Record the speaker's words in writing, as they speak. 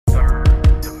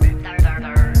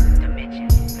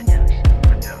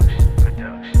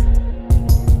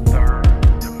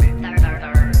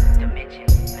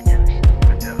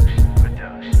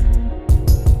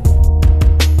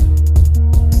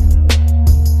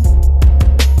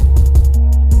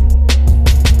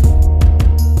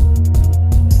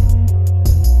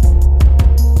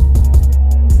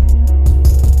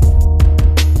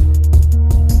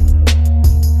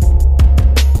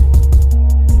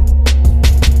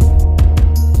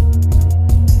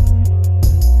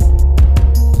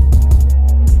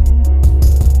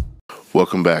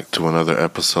welcome back to another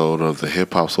episode of the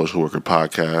Hip Hop Social Worker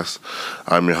Podcast.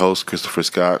 I'm your host, Christopher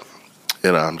Scott,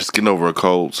 and I'm just getting over a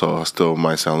cold, so I still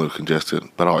might sound a little congested,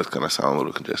 but I always kind of sound a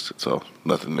little congested, so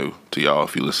nothing new to y'all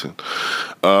if you listen.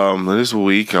 This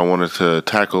week, I wanted to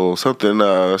tackle something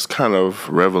that's kind of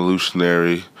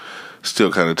revolutionary,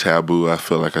 still kind of taboo. I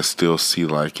feel like I still see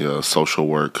like social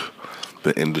work,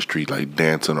 the industry like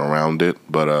dancing around it,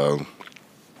 but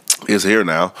it's here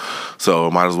now,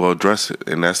 so might as well address it.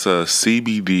 And that's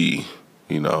CBD,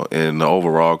 and the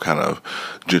overall kind of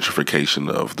gentrification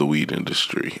of the weed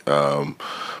industry.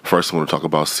 First, I want to talk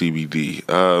about CBD.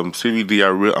 CBD,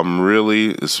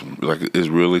 it's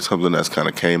really something that's kind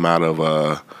of came out of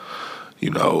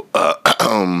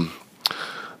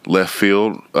left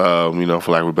field, for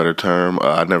lack of a better term.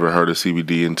 I never heard of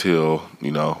CBD until,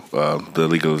 the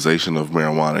legalization of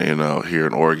marijuana here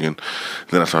in Oregon.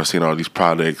 Then I started seeing all these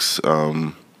products,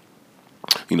 pop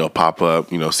up,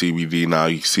 CBD. Now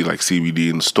you see like CBD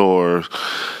in the stores,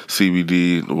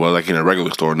 CBD, well, like in a regular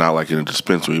store, not like in a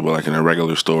dispensary, but like in a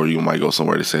regular store, you might go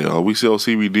somewhere to say, oh, we sell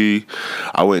CBD.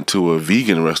 I went to a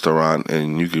vegan restaurant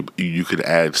and you could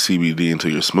add CBD into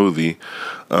your smoothie,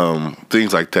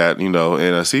 things like that, and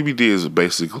CBD is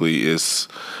basically, it's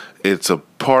a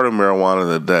part of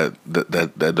marijuana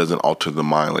that doesn't alter the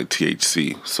mind like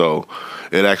THC. So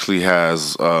it actually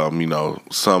has,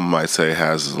 some might say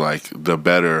has like the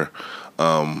better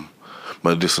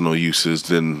medicinal uses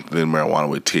than marijuana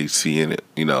with THC in it,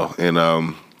 and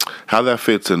how that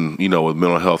fits in, with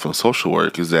mental health and social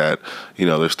work is that,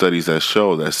 there's studies that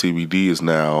show that CBD is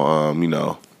now,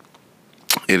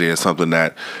 it is something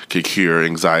that could cure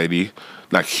anxiety,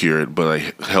 not cure it, but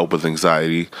like help with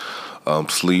anxiety,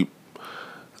 sleep,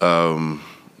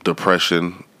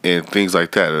 depression, and things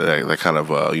like that. That kind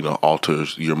of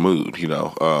alters your mood.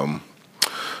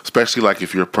 Especially like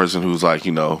if you're a person who's like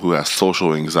who has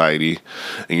social anxiety,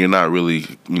 and you're not really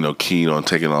keen on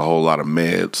taking a whole lot of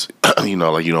meds.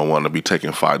 Like you don't want to be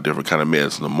taking 5 different kind of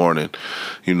meds in the morning.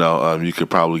 You could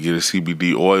probably get a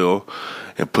CBD oil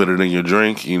and put it in your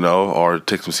drink, or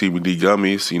take some CBD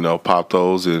gummies, pop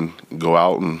those and go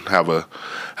out and have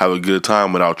a good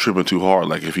time without tripping too hard.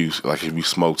 Like if you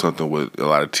smoke something with a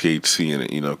lot of THC in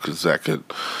it, because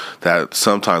that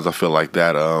sometimes I feel like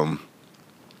that,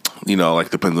 like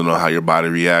depending on how your body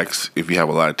reacts, if you have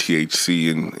a lot of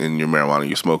THC in your marijuana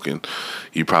you're smoking,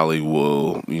 you probably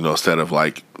will, instead of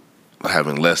like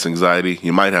having less anxiety,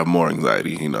 you might have more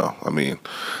anxiety,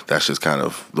 that's just kind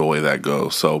of the way that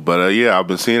goes. So, but I've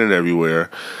been seeing it everywhere,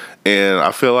 and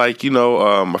I feel like,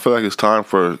 it's time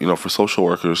for, for social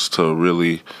workers to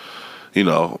really,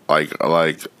 like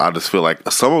I just feel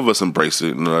like some of us embrace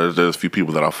it. There's a few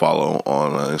people that I follow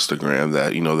on Instagram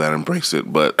that, that embrace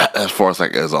it, but as far as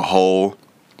like as a whole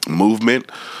movement,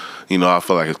 I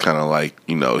feel like it's kind of like,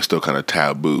 it's still kind of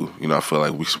taboo. I feel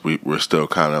like we're still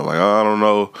kind of like, oh, I don't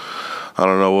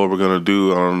know what we're going to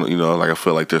do. I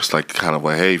feel like there's like kind of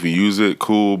like, hey, if you use it,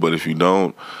 cool. But if you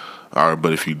don't,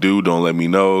 but if you do, don't let me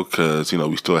know. Cause,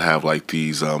 we still have like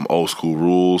these, old school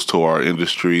rules to our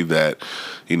industry that,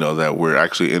 that we're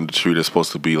actually an industry that's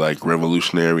supposed to be like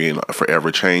revolutionary and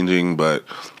forever changing. But,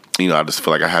 I just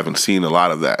feel like I haven't seen a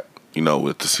lot of that,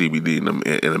 with the CBD and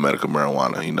the medical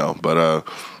marijuana, but,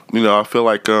 I feel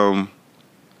like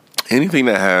anything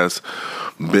that has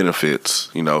benefits,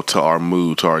 to our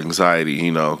mood, to our anxiety,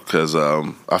 because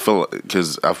I feel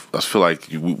like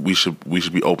we should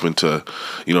be open to,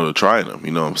 to trying them.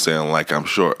 You know what I'm saying? Like I'm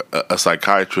sure a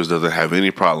psychiatrist doesn't have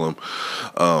any problem,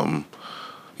 handing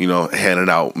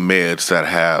out meds that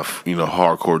have,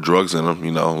 hardcore drugs in them,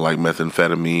 like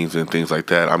methamphetamines and things like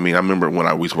that. I mean, I remember when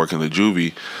I was working the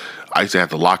juvie, I used to have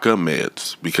to lock up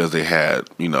meds because they had,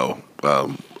 they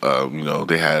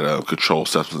had controlled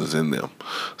substances in them.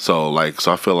 So I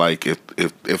feel like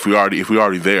if we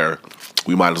already there,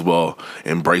 we might as well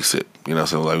embrace it.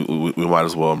 So like we might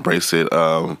as well embrace it.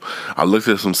 I looked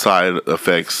at some side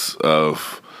effects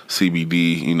of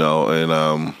CBD,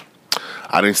 and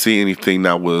I didn't see anything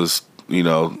that was, I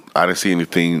didn't see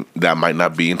anything that might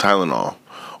not be in Tylenol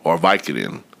or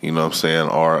Vicodin. You know what I'm saying?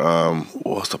 Or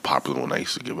what's the popular one I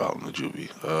used to give out in the juvie?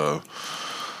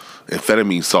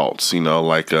 Amphetamine salts,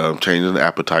 changing the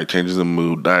appetite, changes the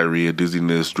mood, diarrhea,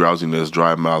 dizziness, drowsiness,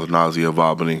 dry mouth, nausea,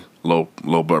 vomiting, low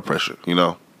blood pressure,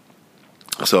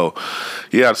 So, I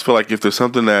just feel like if there's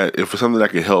something that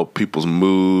can help people's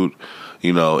mood,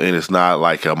 and it's not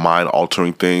like a mind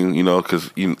altering thing,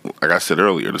 because like I said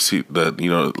earlier, the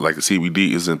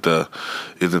CBD isn't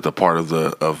the part of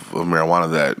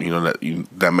marijuana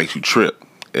that makes you trip.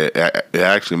 It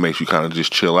actually makes you kind of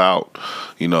just chill out,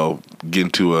 get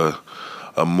into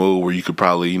a mood where you could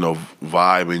probably,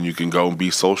 vibe, and you can go and be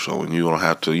social, and you don't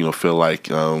have to, feel like,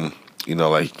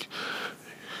 like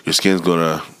your skin's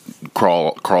gonna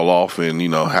crawl off, and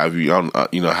have you,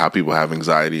 how people have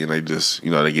anxiety, and they just,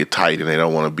 they get tight, and they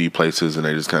don't want to be places, and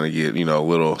they just kind of get, a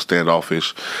little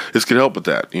standoffish. This could help with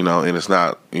that, and it's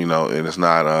not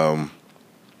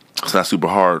super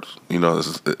hard,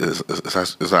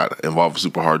 it's not involving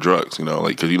super hard drugs,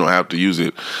 because you don't have to use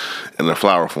it in a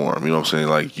flower form, you know what I'm saying?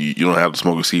 Like, you don't have to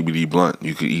smoke a CBD blunt.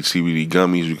 You can eat CBD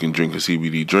gummies, you can drink a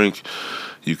CBD drink,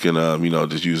 you can,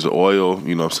 just use the oil,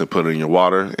 put it in your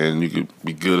water, and you could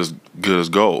be good as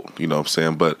gold, you know what I'm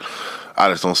saying? But I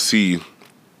just don't see,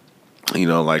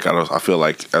 I feel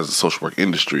like as a social work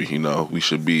industry, we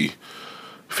should be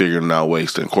figuring out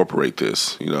ways to incorporate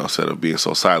this, instead of being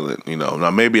so silent, Now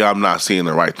maybe I'm not seeing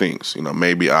the right things,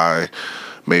 maybe I'm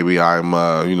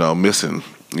missing,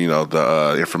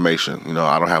 the information.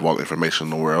 I don't have all the information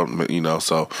in the world,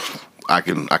 so I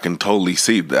can totally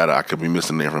see that I could be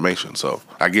missing the information. So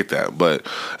I get that. But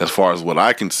as far as what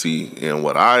I can see and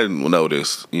what I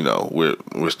notice, we're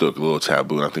still a little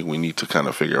taboo, and I think we need to kind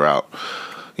of figure out,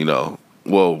 well,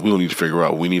 we don't need to figure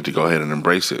out. We need to go ahead and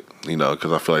embrace it,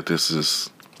 because I feel like this is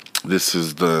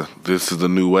the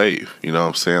new wave. You know what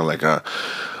I'm saying?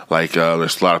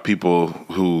 There's a lot of people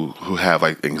who have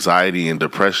like anxiety and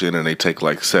depression, and they take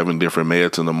like 7 different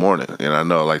meds in the morning. And I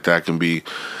know like it can be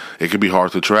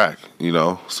hard to track,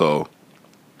 So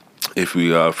if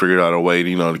we figured out a way,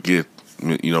 to get,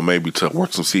 maybe to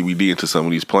work some CBD into some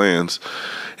of these plans,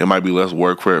 it might be less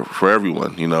work for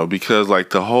everyone, because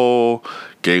like the whole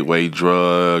gateway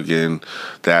drug and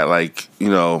that, like,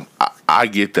 I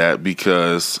get that,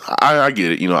 because I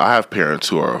get it. I have parents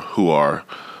who are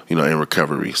in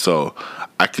recovery, so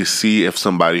I could see if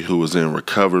somebody who was in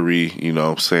recovery,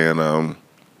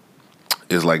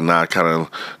 is like I don't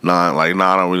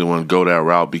really want to go that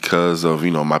route because of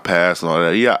my past and all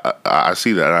that. Yeah, I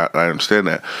see that. I understand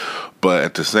that. But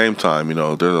at the same time,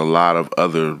 there's a lot of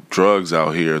other drugs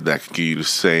out here that can give you the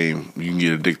same. You can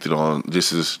get addicted on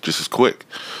just as quick,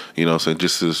 so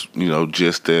just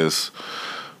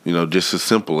as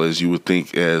simple as you would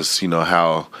think, as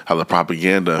how the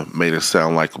propaganda made it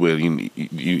sound like with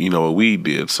what weed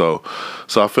did. So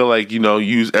I feel like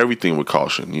use everything with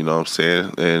caution. You know what I'm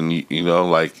saying? And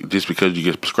like, just because you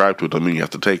get prescribed to it doesn't mean you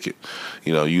have to take it.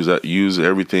 Use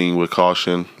everything with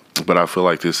caution. But I feel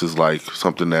like this is like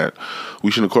something that we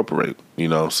should incorporate. You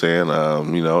know what I'm saying?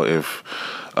 If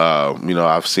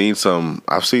I've seen some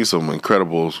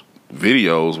incredible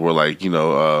videos where like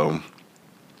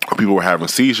people were having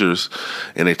seizures,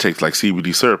 and they take like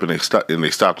CBD syrup, and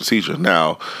they stop the seizure.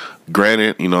 Now,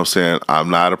 granted, I'm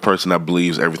not a person that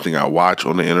believes everything I watch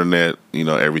on the internet,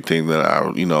 everything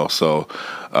that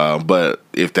but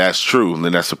if that's true,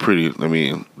 then that's pretty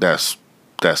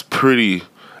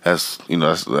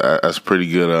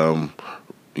good,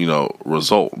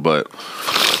 result.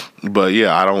 But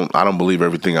yeah, I don't believe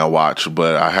everything I watch,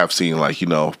 but I have seen like,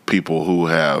 people who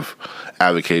have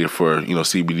advocated for,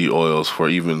 CBD oils for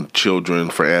even children,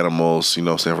 for animals,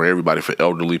 for everybody, for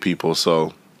elderly people.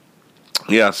 So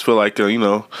yeah, I just feel like,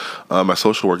 my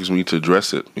social workers, we need to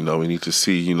address it. We need to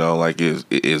see, like,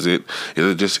 is it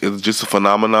just a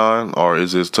phenomenon, or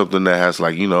is it something that has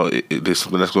like, it's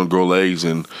something that's going to grow legs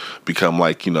and become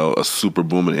like, a super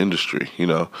booming industry,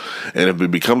 And if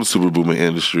it becomes a super booming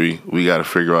industry, we got to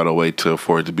figure out a way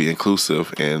for it to be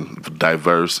inclusive and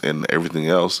diverse and everything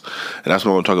else. And that's what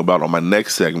I'm going to talk about on my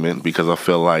next segment, because I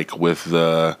feel like with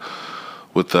the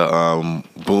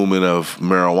booming of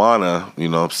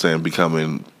marijuana,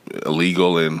 becoming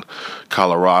illegal in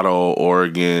Colorado,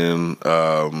 Oregon,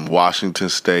 Washington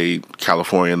State,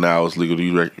 California now is legal to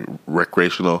use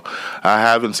recreational. I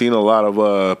haven't seen a lot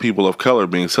of people of color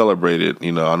being celebrated.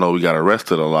 I know we got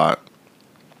arrested a lot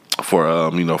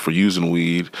for for using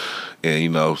weed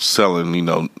and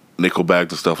selling nickel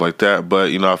bags and stuff like that.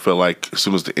 But I feel like as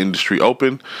soon as the industry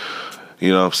opened, we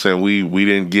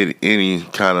didn't get any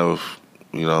kind of,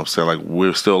 like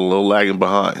we're still a little lagging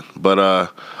behind. But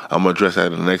I'm going to address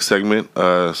that in the next segment.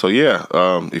 If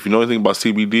you know anything about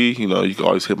CBD, you can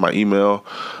always hit my email.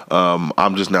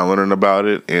 I'm just now learning about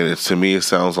it, and to me it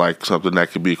sounds like something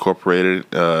that could be incorporated,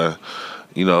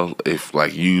 if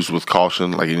like used with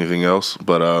caution like anything else.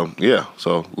 But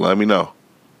so let me know.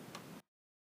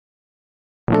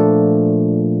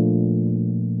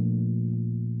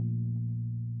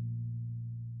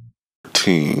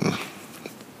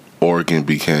 Oregon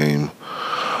became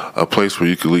a place where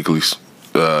you could legally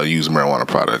use marijuana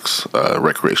products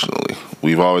recreationally.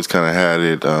 We've always kind of had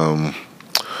it.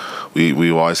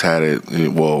 we've always had it.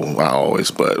 Well, not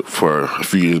always, but for a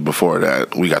few years before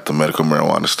that, we got the medical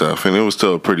marijuana stuff, and it was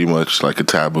still pretty much like a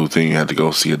taboo thing. You had to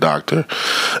go see a doctor.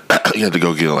 You had to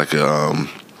go get like a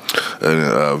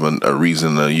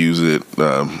reason to use it.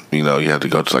 You know, you had to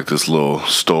go to like this little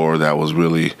store that was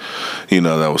really, you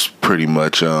know, that was pretty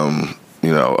much,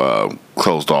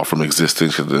 closed off from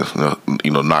existence. You had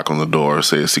to, knock on the door,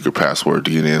 say a secret password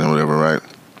to get in or whatever, right?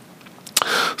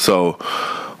 So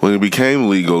when it became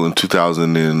legal in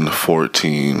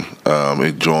 2014,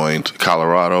 it joined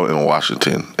Colorado and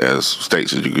Washington as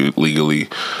states that you could legally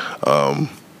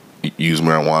use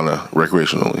marijuana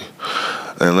recreationally.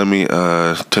 And let me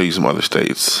tell you some other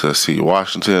states. Let's see: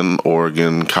 Washington,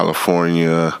 Oregon,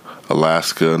 California,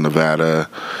 Alaska, Nevada,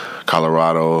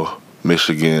 Colorado,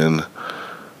 Michigan.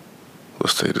 What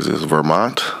state is this?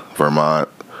 Vermont,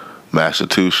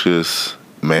 Massachusetts,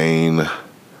 Maine,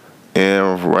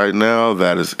 and right now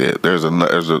that is it. There's a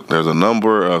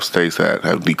number of states that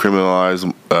have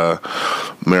decriminalized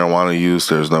marijuana use.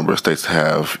 There's a number of states that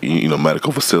have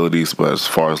medical facilities, but as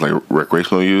far as like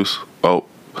recreational use, it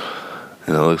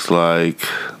looks like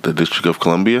the District of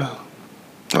Columbia.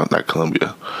 Not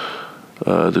Columbia.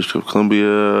 District of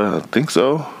Columbia, I think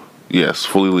so. Yes,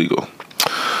 fully legal.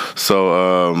 So,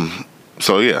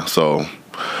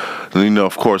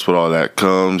 of course, with all that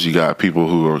comes, you got people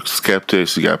who are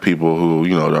skeptics. You got people who,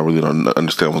 don't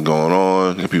understand what's going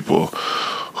on. You got people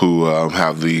who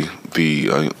have the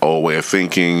old way of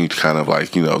thinking, kind of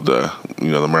like, the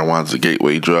marijuana's a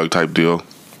gateway drug type deal.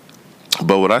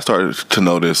 But what I started to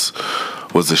notice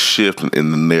was a shift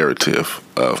in the narrative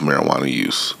of marijuana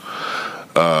use.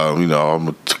 I'm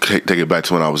gonna take it back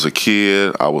to when I was a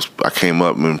kid. I came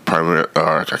up in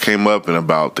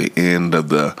about the end of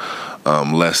the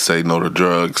Let's Say No to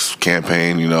Drugs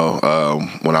campaign.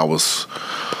 When I was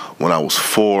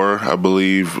 4, I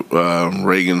believe,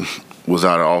 Reagan was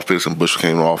out of office and Bush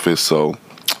came to office. So,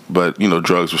 but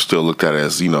drugs were still looked at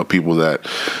as people that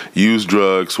use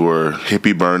drugs were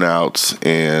hippie burnouts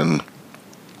and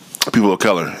people of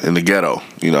color in the ghetto.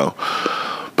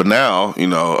 But now,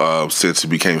 since it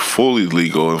became fully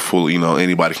legal and fully,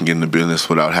 anybody can get into business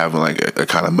without having like a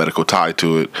kind of medical tie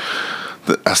to it,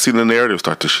 I see the narrative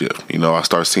start to shift. I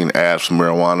start seeing ads for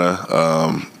marijuana.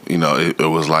 It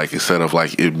was like, instead of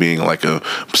like it being like a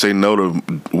say no to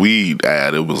weed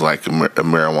ad, it was like a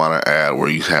marijuana ad where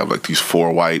you have like these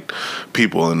 4 white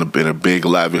people in a big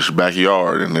lavish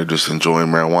backyard, and they're just enjoying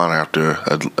marijuana after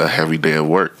a heavy day of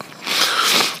work.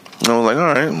 I was like,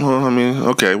 all right, well, I mean,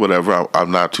 okay, whatever. I'm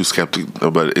not too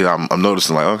skeptical, but I'm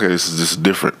noticing like, okay, this is just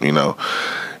different,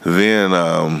 Then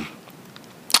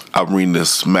I'm reading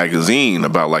this magazine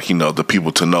about like, the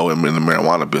people to know in the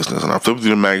marijuana business. And I flip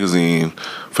through the magazine,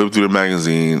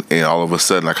 and all of a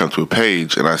sudden I come to a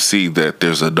page and I see that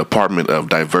there's a Department of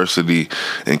Diversity,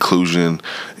 Inclusion,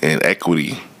 and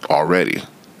Equity already.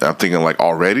 And I'm thinking like,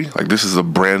 already? Like, this is a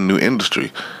brand new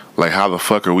industry. Like, how the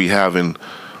fuck are we having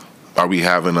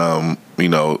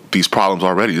these problems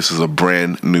already? This is a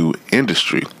brand new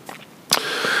industry.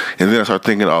 And then I start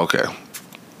thinking, okay,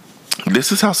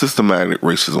 this is how systematic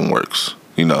racism works.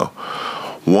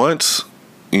 Once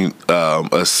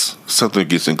something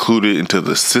gets included into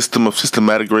the system of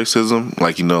systematic racism,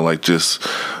 like just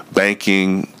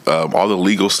banking, all the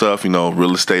legal stuff,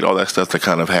 real estate, all that stuff that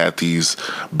kind of had these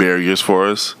barriers for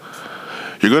us,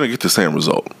 you're going to get the same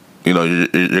result. You're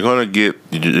going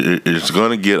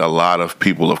to get a lot of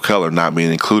people of color not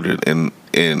being included in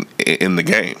the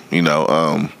game.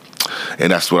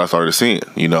 And that's what I started seeing.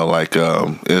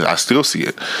 I still see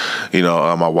it.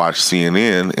 I watch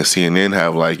CNN, and CNN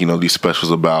have like these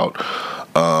specials about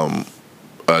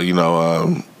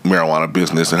marijuana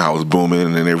business and how it's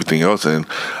booming and everything else. And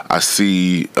I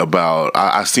seen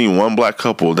one black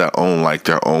couple that own like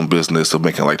their own business of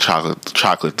making like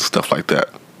chocolate stuff like that.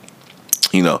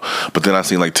 But then I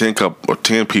seen like 10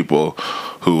 people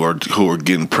who are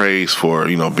getting praised for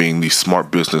being these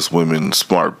smart business women,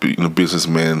 smart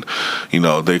businessmen.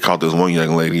 They called this one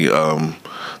young lady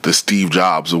the Steve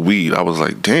Jobs of weed. I was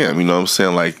like, damn, what I'm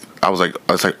saying? Like,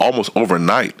 it's like almost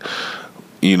overnight.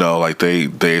 Like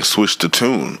they switched the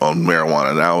tune on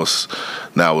marijuana.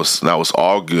 Now it's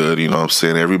all good. What I'm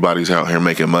saying? Everybody's out here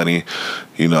making money.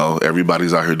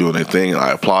 Everybody's out here doing their thing.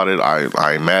 I applaud it.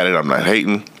 I ain't mad at it. I'm not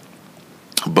hating.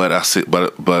 But I see,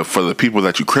 but for the people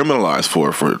that you criminalize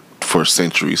for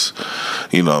centuries,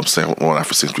 I'm saying, well, not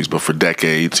for centuries, but for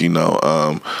decades, back in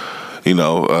the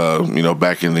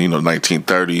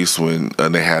 1930s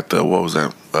when they had the, what was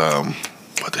that?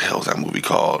 What the hell was that movie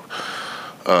called?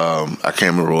 I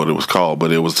can't remember what it was called,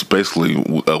 but it was basically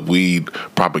a weed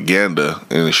propaganda,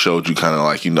 and it showed you kind of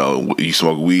like, you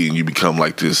smoke weed and you become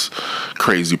like this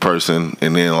crazy person,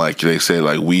 and then like they said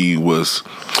like weed was,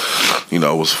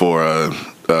 was for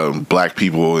black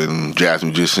people and jazz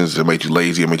musicians. It made you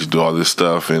lazy, it made you do all this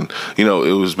stuff, and it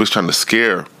was just trying to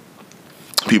scare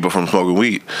people from smoking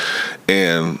weed,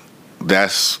 and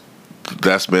that's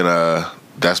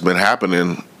been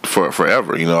happening for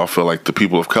forever. I feel like the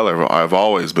people of color have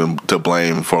always been to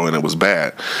blame for when it was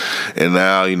bad, and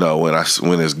now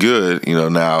when it's good,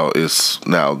 now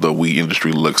the weed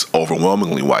industry looks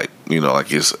overwhelmingly white.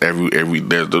 Like it's every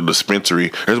there's the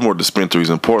dispensary. There's more dispensaries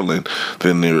in Portland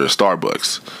than there are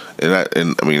Starbucks,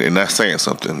 and that's saying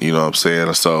something. You know what I'm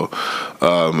saying? So,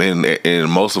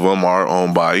 and most of them are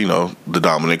owned by the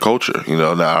dominant culture.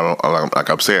 Now like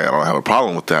I'm saying, I don't have a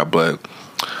problem with that, but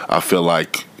I feel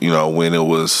like when it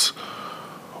was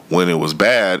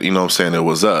bad, what I'm saying, it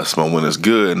was us. But when it's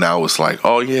good, now it's like,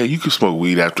 oh yeah, you can smoke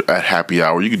weed at happy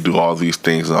hour. You can do all these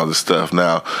things and all this stuff.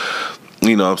 Now,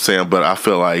 what I'm saying, but I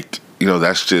feel like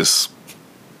that's just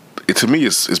to me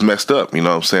it's messed up. What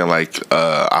I'm saying, like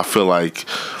I feel like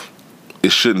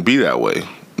it shouldn't be that way.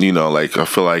 Like I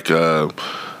feel like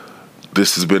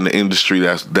this has been the industry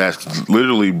that's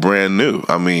literally brand new.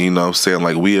 I mean, what I'm saying,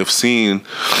 like we have seen.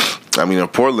 I mean, in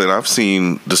Portland, I've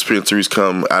seen dispensaries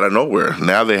come out of nowhere.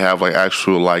 Now they have like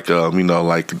actual like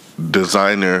like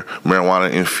designer marijuana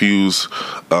infused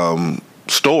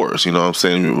stores. What I'm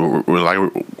saying,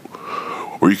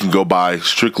 where you can go buy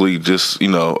strictly just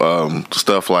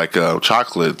stuff like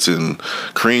chocolates and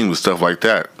cream and stuff like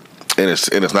that. And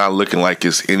it's not looking like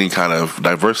it's any kind of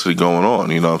diversity going on.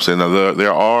 What I'm saying? Now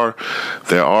there are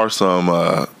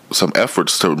some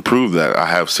efforts to improve that. I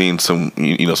have seen some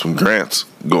some grants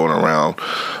going around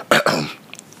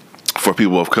for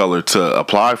people of color to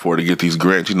apply for, to get these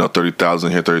grants.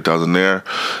 $30,000 here, $30,000 there.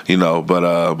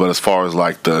 But as far as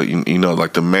like the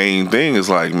like the main thing is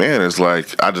like, man, it's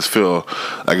like I just feel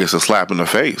like it's a slap in the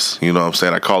face. What I'm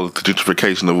saying? I call it the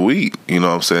gentrification of weed. What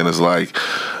I'm saying? It's like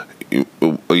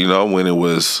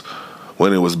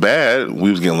when it was bad, we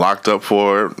was getting locked up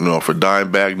for it, for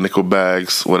dime bag, nickel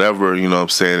bags, whatever, what I'm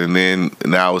saying. And then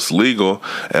now it's legal,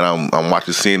 and I'm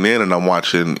watching CNN, and I'm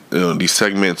watching these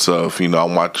segments of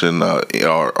I'm watching our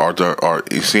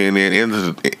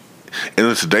CNN in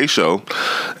the Today Show,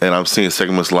 and I'm seeing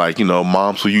segments like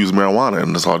moms who use marijuana,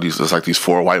 and it's like these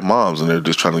four white moms, and they're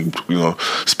just trying to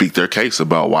speak their case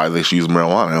about why they should use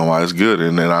marijuana and why it's good.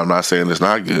 And then I'm not saying it's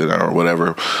not good or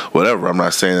whatever. I'm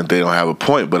not saying that they don't have a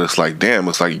point, but it's like, damn,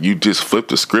 it's like you just flipped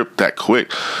the script that quick,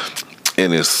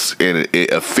 and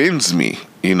it offends me.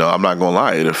 I'm not gonna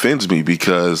lie, it offends me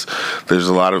because there's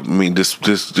a lot of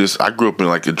I grew up in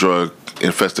like a drug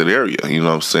infested area, what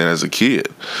I'm saying, as a kid.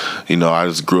 I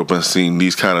just grew up and seen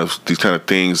these kind of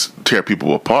things tear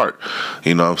people apart.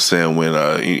 What I'm saying, when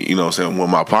when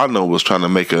my partner was trying to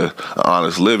make an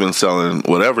honest living selling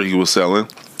whatever he was selling,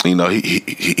 he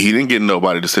didn't get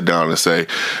nobody to sit down and say,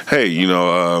 hey,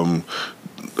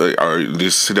 or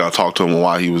just sit down and talk to him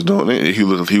why he was doing it. He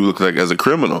looked like as a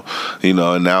criminal, and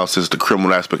now since the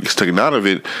criminal aspect is taken out of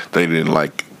it, they didn't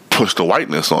like push the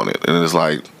whiteness on it, and it's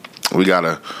like we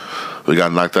gotta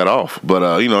knock that off.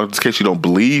 But in case you don't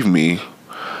believe me,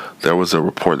 there was a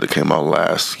report that came out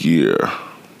last year.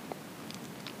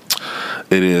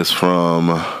 It is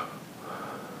from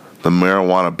the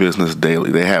Marijuana Business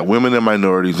Daily. They had women and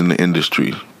minorities in the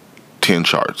industry, 10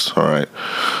 charts. All right.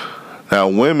 Now,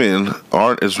 women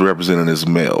aren't as represented as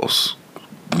males,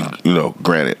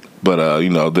 granted. But,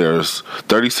 there's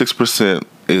 36%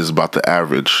 is about the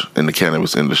average in the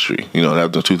cannabis industry. That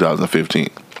was in 2015.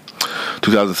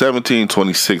 2017,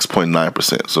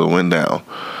 26.9%. So it went down.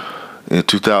 In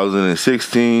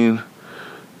 2016,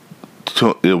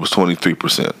 it was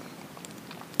 23%.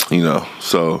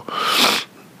 So,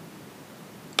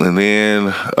 and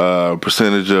then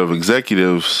percentage of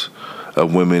executives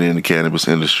of women in the cannabis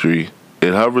industry,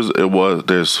 there's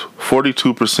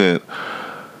 42%,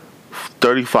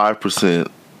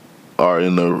 35%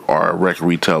 are rec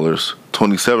retailers,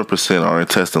 27% are in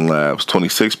testing labs,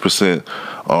 26%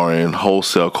 are in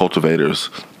wholesale cultivators,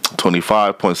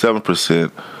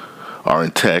 25.7% are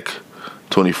in tech,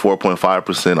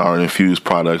 24.5% are in infused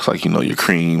products like your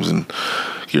creams and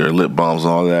your lip balms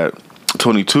and all that.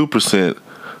 22%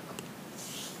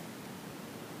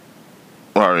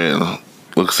 are in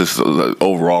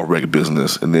overall rec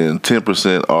business, and then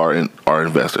 10% are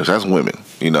investors. That's women,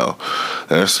 and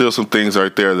there's still some things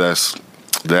right there that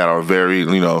are very,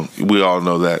 we all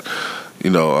know that,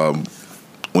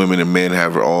 women and men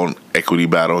have their own equity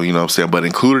battle, you know what I'm saying? But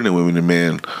included in women and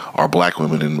men are black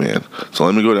women and men. So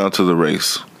let me go down to the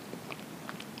race.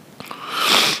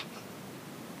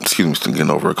 Excuse me, still getting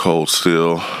over a cold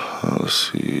still.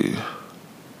 Let's see.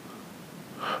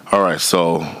 All right,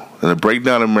 so in the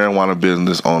breakdown of marijuana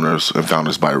business owners and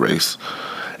founders by race,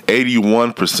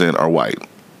 81% are white,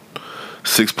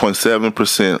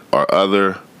 6.7% are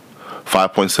other,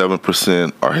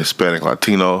 5.7% are Hispanic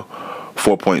Latino,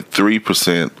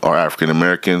 4.3% are African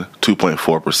American,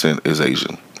 2.4% is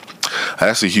Asian.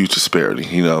 That's a huge disparity.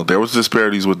 You know, there was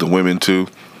disparities with the women too,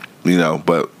 you know,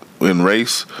 but in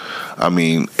race, I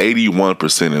mean,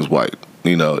 81% is white.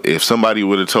 You know, if somebody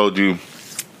would have told you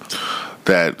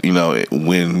that, you know,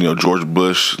 when, you know, George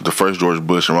Bush, the first George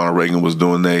Bush and Ronald Reagan was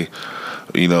doing their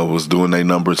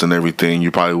numbers and everything,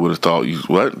 you probably would have thought, you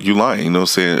lying, you know what I'm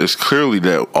saying? It's clearly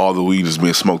that all the weed is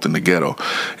being smoked in the ghetto.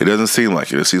 It doesn't seem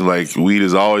like it. It seems like weed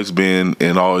has always been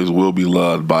and always will be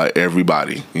loved by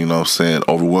everybody, you know what I'm saying?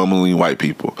 Overwhelmingly white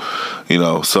people, you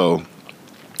know, so,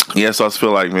 yeah, so I just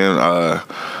feel like, man,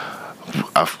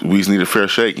 we just need a fair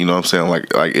shake, you know what I'm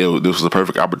saying? This was a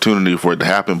perfect opportunity for it to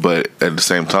happen, but at the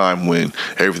same time, when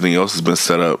everything else has been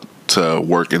set up to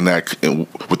work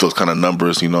with those kind of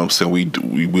numbers, you know what I'm saying?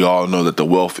 We all know that the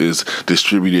wealth is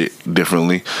distributed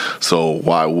differently, so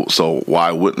why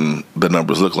wouldn't the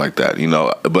numbers look like that, you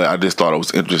know? But I just thought it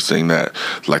was interesting that,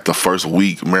 like, the first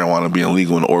week marijuana being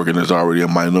legal in Oregon, there's already a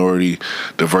minority,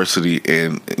 diversity,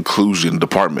 and inclusion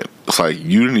department. It's like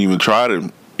you didn't even try.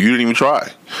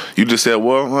 You just said,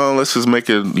 well, let's just make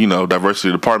a, you know,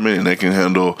 diversity department, and they can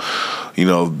handle, you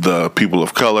know, the people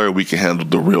of color. We can handle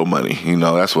the real money. You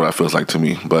know, that's what it feels like to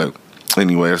me. But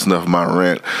anyway, that's enough of my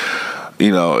rant.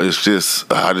 You know, it's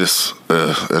just, I just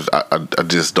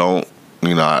don't,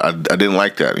 you know, I didn't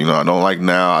like that. You know, I don't like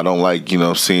now. I don't like, you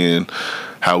know, seeing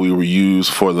how we were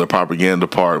used for the propaganda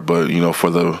part, but, you know, for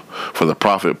the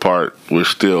profit part, we're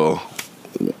still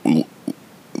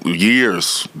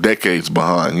years, decades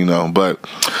behind, you know. But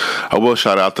I will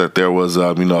shout out that there was,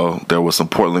 you know, there was some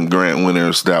Portland grant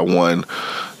winners that won,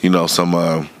 you know, some,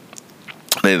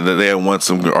 they had won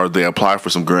some, or they applied for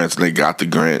some grants and they got the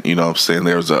grant, you know what I'm saying?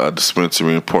 There's a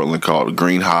dispensary in Portland called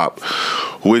Green Hop,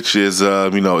 which is,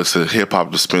 you know, it's a hip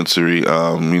hop dispensary.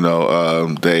 You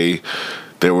know,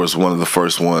 there was one of the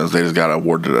first ones. They just got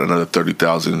awarded another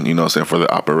 $30,000, you know what I'm saying, for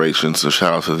the operation. So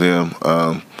shout out to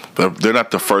them. They're not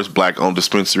the first black-owned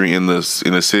dispensary in the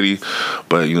city,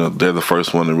 but, you know, they're the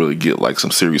first one to really get, like,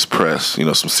 some serious press, you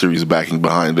know, some serious backing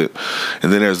behind it.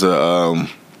 And then there's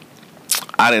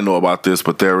I didn't know about this,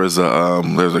 but there's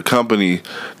a company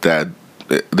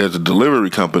there's a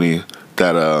delivery company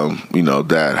that you know,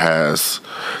 that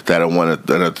won a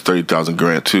 $30,000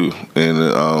 grant too, and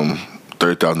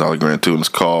 $30,000 grant too, and it's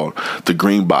called the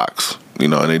Green Box. You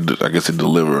know, and I guess they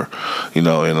deliver, you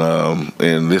know,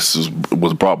 and this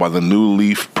was brought by the New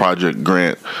Leaf Project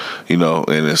grant, you know,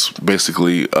 and it's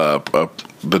basically the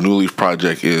New Leaf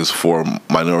Project is for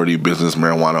minority business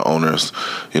marijuana owners,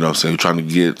 you know, so trying to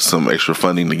get some extra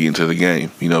funding to get into the game,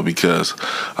 you know, because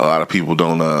a lot of people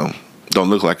don't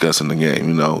look like us in the game,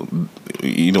 you know.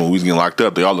 You know, when we was getting locked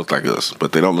up, they all look like us,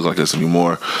 but they don't look like us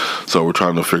anymore. So we're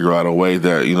trying to figure out a way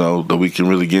that, you know, that we can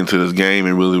really get into this game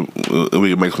and really we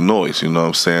can make some noise. You know what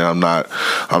I'm saying? I'm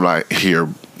not here,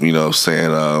 you know,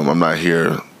 saying I'm not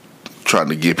here trying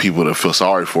to get people to feel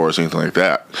sorry for us or anything like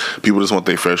that. People just want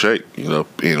their fair shake, you know,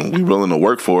 and we're willing to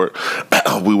work for it.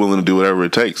 We're willing to do whatever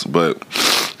it takes, but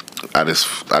I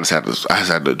just had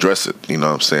to address it. You know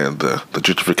what I'm saying? The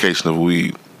gentrification of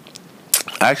weed.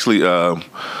 Actually,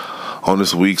 on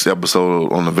this week's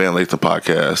episode on the Van Lathan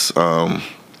podcast,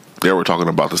 they were talking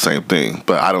about the same thing,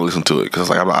 but I don't listen to it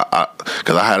because I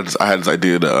had this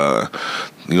idea to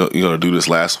to do this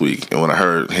last week, and when I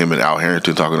heard him and Al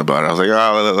Harrington talking about it, I was like,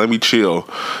 let me chill.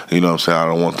 You know what I'm saying? I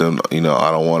don't want them. You know,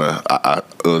 I don't want to.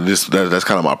 That's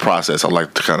kind of my process. I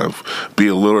like to kind of be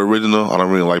a little original. I don't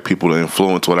really like people to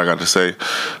influence what I got to say,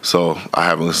 so I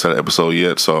haven't listened to the episode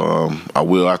yet. So I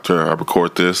will after I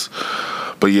record this.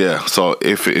 But yeah, so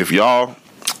if y'all,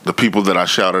 the people that I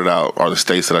shouted out, or the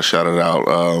states that I shouted out,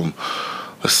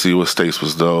 let's see what states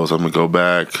was those. I'm going to go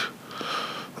back.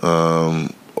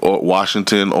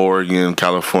 Washington, Oregon,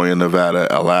 California, Nevada,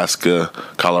 Alaska,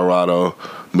 Colorado,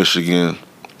 Michigan,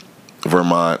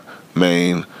 Vermont,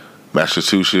 Maine,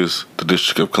 Massachusetts, the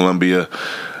District of Columbia.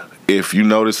 If you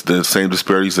notice the same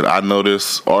disparities that I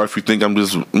notice, or if you think I'm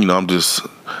just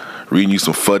reading you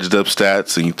some fudged up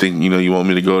stats and you think, you want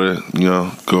me to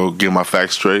go get my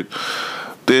facts straight,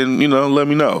 then, let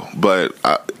me know. But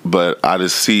I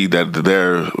just see that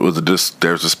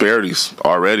there's disparities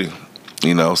already.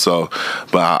 So,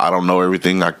 but I don't know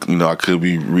everything. I could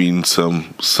be reading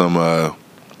some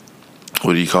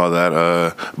what do you call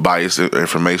that? Biased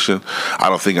information. I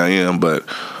don't think I am, but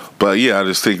yeah, I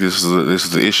just think this is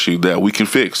the issue that we can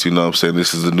fix. You know what I'm saying?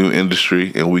 This is a new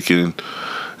industry, and we can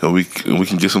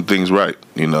get some things right.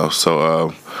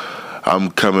 So I'm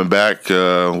coming back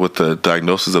with the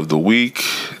diagnosis of the week,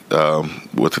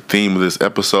 with the theme of this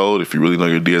episode. If you really know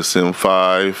your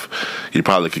DSM-5, you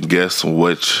probably can guess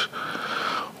which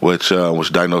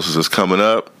diagnosis is coming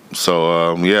up.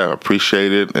 So yeah, I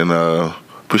appreciate it, and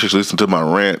appreciate you listening to my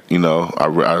rant.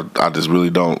 I just really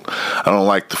don't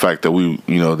like the fact that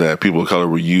that people of color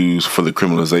were used for the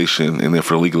criminalization, and then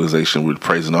for the legalization we're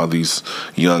praising all these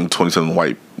young 27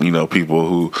 white people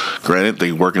who, granted,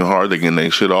 they working hard, they getting their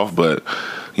shit off, but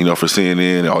for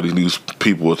CNN and all these news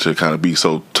people to kind of be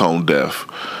so tone deaf,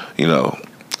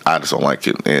 I just don't like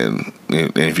it. And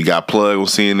if you got plug on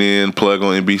CNN, plug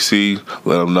on NBC,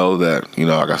 let them know that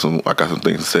I got some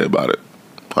things to say about it.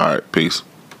 All right, peace.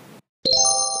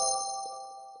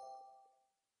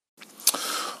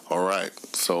 All right,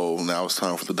 so now it's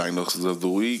time for the diagnosis of the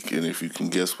week, and if you can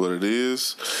guess what it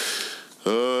is,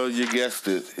 you guessed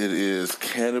it. It is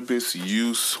cannabis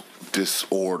use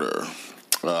disorder.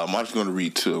 I'm actually going to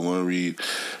read two. I'm going to read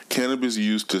cannabis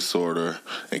use disorder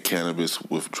and cannabis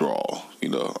withdrawal.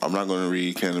 I'm not going to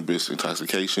read cannabis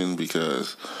intoxication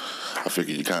because I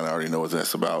figure you kind of already know what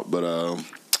that's about. But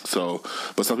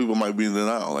some people might be in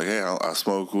denial. Like, hey, I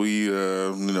smoke weed,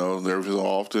 every so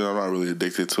often. I'm not really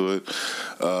addicted to it.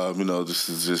 This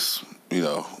is just,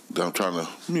 I'm trying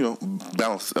to,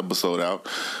 balance this episode out.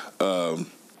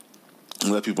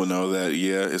 Let people know that,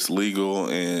 yeah, it's legal,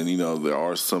 and, there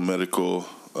are some medical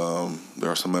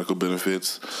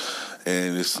benefits,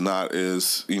 and it's not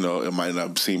as, it might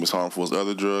not seem as harmful as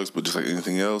other drugs, but just like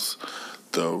anything else,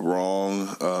 the wrong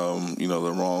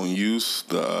use,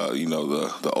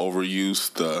 the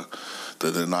overuse,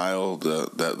 the denial,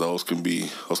 those can be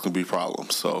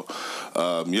problems. So,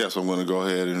 so I'm going to go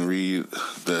ahead and read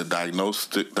the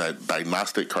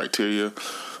diagnostic criteria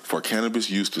for cannabis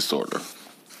use disorder.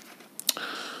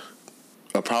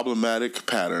 A problematic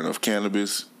pattern of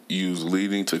cannabis use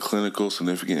leading to clinical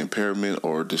significant impairment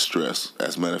or distress,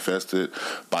 as manifested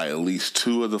by at least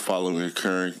two of the following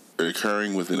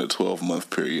occurring within a 12-month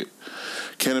period.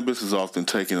 Cannabis is often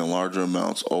taken in larger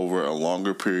amounts over a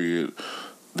longer period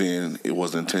than it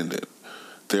was intended.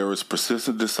 There is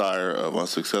persistent desire of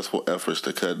unsuccessful efforts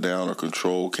to cut down or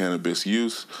control cannabis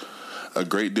use. A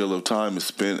great deal of time is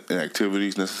spent in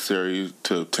activities necessary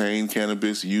to obtain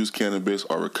cannabis, use cannabis,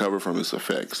 or recover from its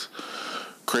effects.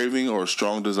 Craving or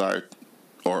strong desire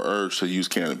or urge to use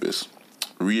cannabis.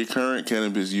 Recurrent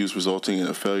cannabis use resulting in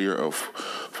a failure of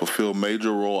fulfill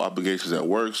major role obligations at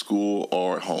work, school,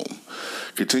 or at home.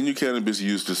 Continued cannabis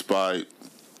use despite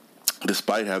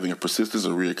having a persistence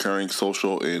of recurring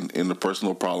social and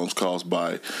interpersonal problems caused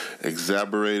by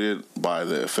exacerbated by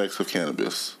the effects of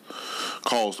cannabis.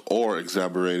 Caused or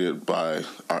exacerbated by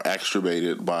or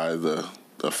exacerbated by the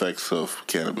effects of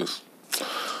cannabis.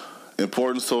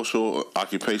 Important social,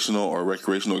 occupational, or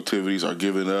recreational activities are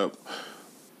given up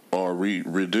or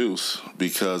reduced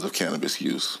because of cannabis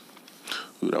use.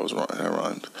 Ooh, that was wrong. That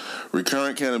rhymed.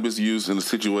 Recurrent cannabis use in the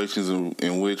situations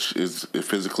in which is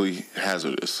physically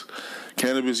hazardous.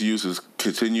 Cannabis use is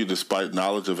continued despite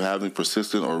knowledge of having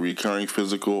persistent or recurring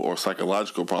physical or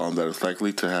psychological problem that is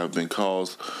likely to have been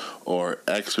caused or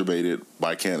exacerbated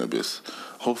by cannabis.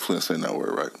 Hopefully I'm saying that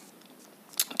word right.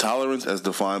 Tolerance as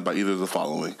defined by either of the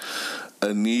following.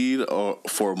 A need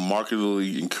for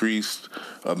markedly increased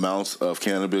amounts of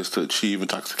cannabis to achieve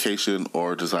intoxication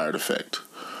or desired effect.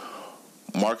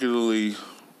 Markedly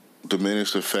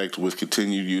diminished effect with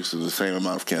continued use of the same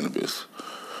amount of cannabis.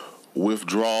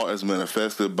 Withdrawal as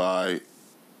manifested by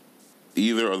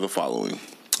either of the following.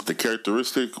 The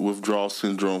characteristic withdrawal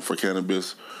syndrome for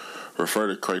cannabis, refer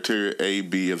to criteria A,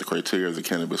 B of the criteria of the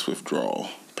cannabis withdrawal,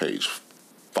 page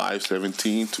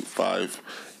 517 to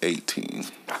 518.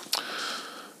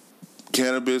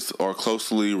 Cannabis or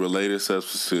closely related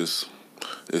substances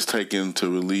is taken to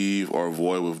relieve or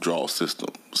avoid withdrawal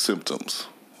symptoms.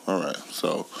 All right,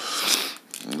 so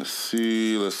let's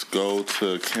see. Let's go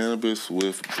to cannabis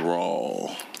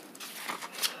withdrawal.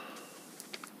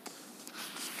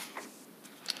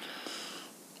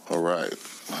 All right,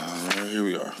 here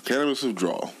we are. Cannabis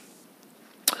withdrawal.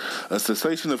 A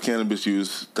cessation of cannabis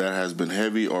use that has been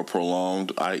heavy or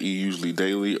prolonged, i.e. usually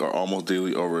daily or almost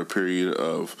daily over a period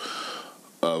of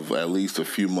at least a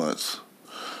few months.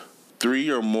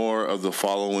 3 or more of the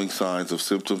following signs of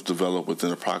symptoms develop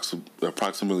within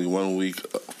approximately 1 week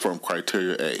from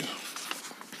criteria A.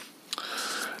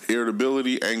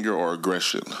 irritability, anger, or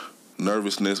aggression,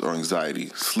 nervousness or anxiety,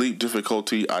 sleep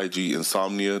difficulty, i.e.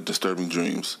 insomnia, disturbing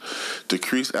dreams,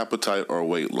 decreased appetite or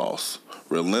weight loss,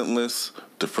 relentless,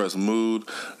 depressed mood,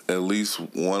 at least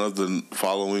one of the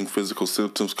following physical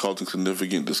symptoms causing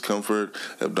significant discomfort,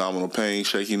 abdominal pain,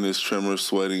 shakiness, tremors,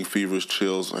 sweating, fevers,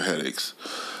 chills, or headaches.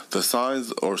 The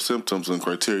signs or symptoms in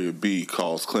criteria B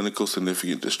cause clinical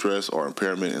significant distress or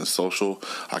impairment in social,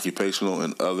 occupational,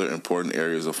 and other important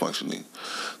areas of functioning.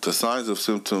 The signs of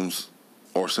symptoms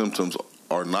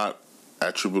are not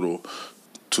attributable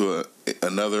to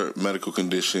another medical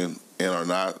condition and are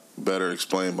not better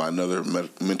explained by another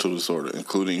mental disorder,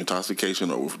 including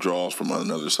intoxication or withdrawals from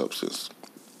another substance.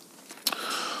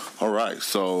 All right,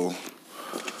 so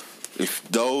if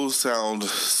those sound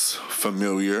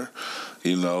familiar,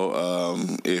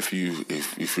 if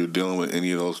you're dealing with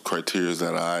any of those criteria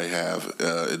that I have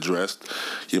addressed,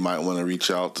 you might want to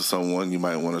reach out to someone. You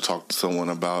might want to talk to someone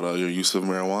about your use of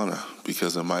marijuana,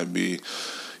 because you might be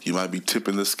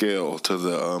tipping the scale to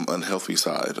the unhealthy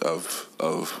side of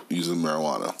using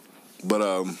marijuana. But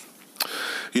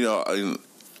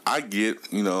I get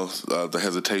the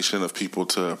hesitation of people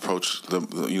to approach the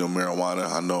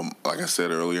marijuana. I know, like I said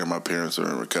earlier, my parents are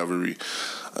in recovery,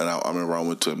 and I remember I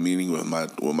went to a meeting with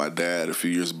my dad a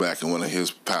few years back, and one of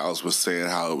his pals was saying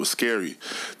how it was scary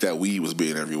that weed was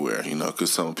being everywhere.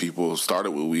 Because some people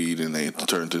started with weed and they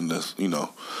turned into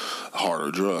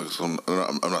harder drugs. I'm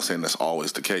not saying that's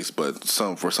always the case, but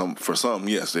for some,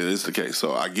 yes, it is the case.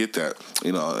 So I get that,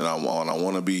 and I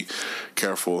want to be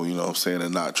careful, I'm saying,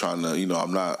 and not trying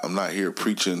to, I'm not here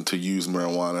preaching to use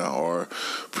marijuana or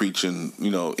preaching,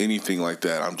 anything like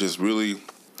that. I'm just really,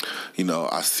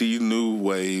 I see new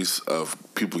ways of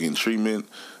people getting treatment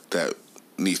that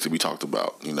needs to be talked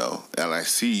about, and I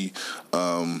see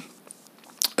a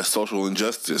social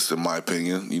injustice, in my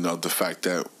opinion, the fact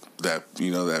that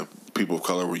people of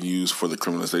color were used for the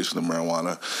criminalization of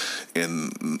marijuana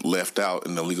and left out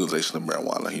in the legalization of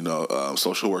marijuana.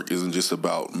 Social work isn't just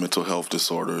about mental health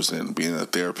disorders and being a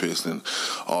therapist and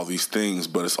all these things,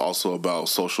 but it's also about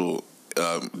social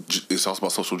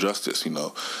justice.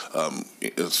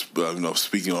 It's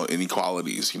speaking on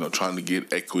inequalities. Trying to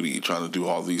get equity, trying to do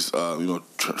all these.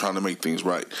 Trying to make things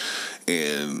right.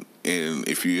 And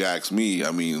if you ask me,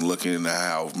 looking at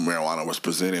how marijuana was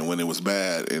presented when it was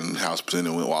bad and how it's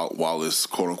presented while it's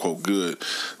quote unquote good,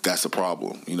 that's a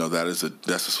problem. That's a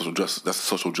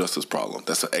social justice problem.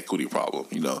 That's an equity problem.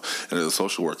 And as a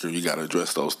social worker, you got to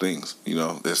address those things.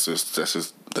 That's just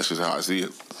how I see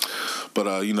it. But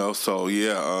I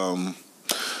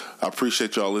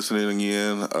appreciate y'all listening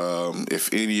again.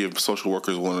 If any of social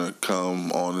workers want to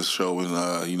come on this show and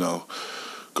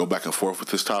go back and forth with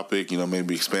this topic,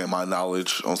 maybe expand my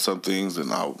knowledge on some things,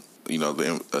 and I'll,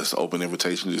 it's an open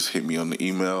invitation. Just hit me on the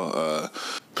email.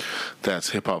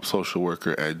 That's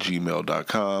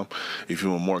hiphopsocialworker@gmail.com. If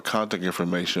you want more contact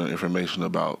information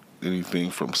about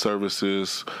anything from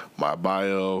services, my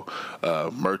bio,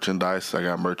 merchandise. I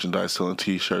got merchandise selling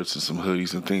t-shirts and some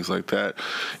hoodies and things like that.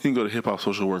 You can go to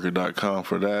hiphopsocialworker.com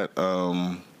for that.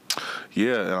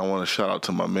 And I want to shout out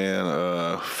to my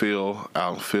man Phil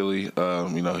out in Philly.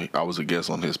 I was a guest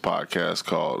on his podcast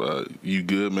called You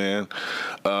Good Man.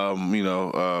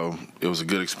 It was a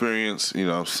good experience.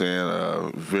 I'm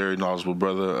saying, very knowledgeable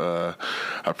brother.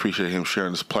 I appreciate him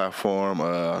sharing this platform.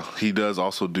 He does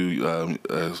also do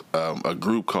a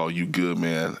group called You Good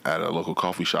Man at a local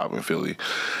coffee shop in Philly,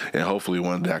 and hopefully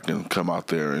one day I can come out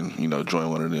there and join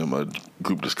one of them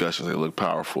group discussions. They look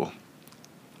powerful.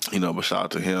 But shout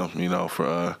out to him,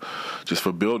 for just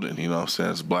for building, I'm saying,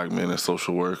 as black men in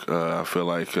social work. I feel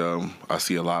like I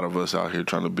see a lot of us out here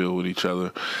trying to build with each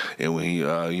other. And when he,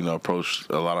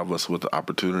 approached a lot of us with the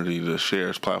opportunity to share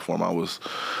his platform, I was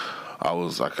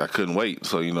like, I couldn't wait.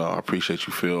 So, I appreciate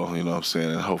you, Phil, I'm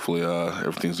saying, and hopefully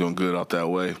everything's doing good out that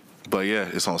way. But yeah,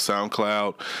 it's on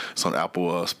SoundCloud, it's on Apple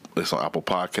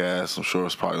Podcasts. I'm sure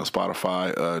it's probably on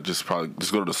Spotify. Just go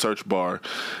to the search bar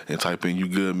and type in "You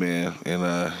Good Man"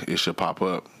 and it should pop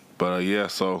up. But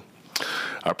so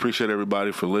I appreciate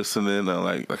everybody for listening.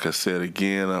 Like I said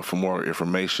again, for more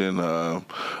information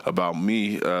about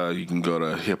me, you can go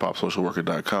to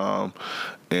hiphopsocialworker.com.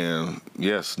 And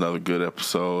yes, another good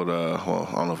episode. Well,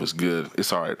 I don't know if it's good.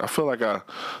 It's all right. I feel like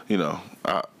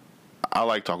I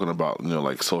like talking about,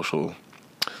 like social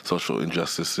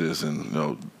injustices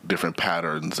and, different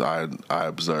patterns I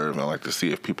observe. And I like to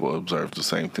see if people observe the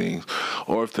same things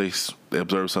or if they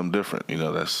observe something different.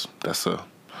 That's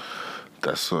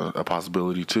a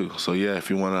possibility too. So yeah, if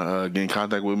you want to get in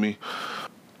contact with me,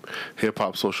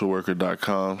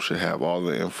 hiphopsocialworker.com should have all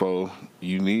the info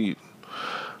you need.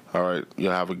 All right,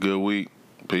 y'all have a good week.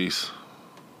 Peace.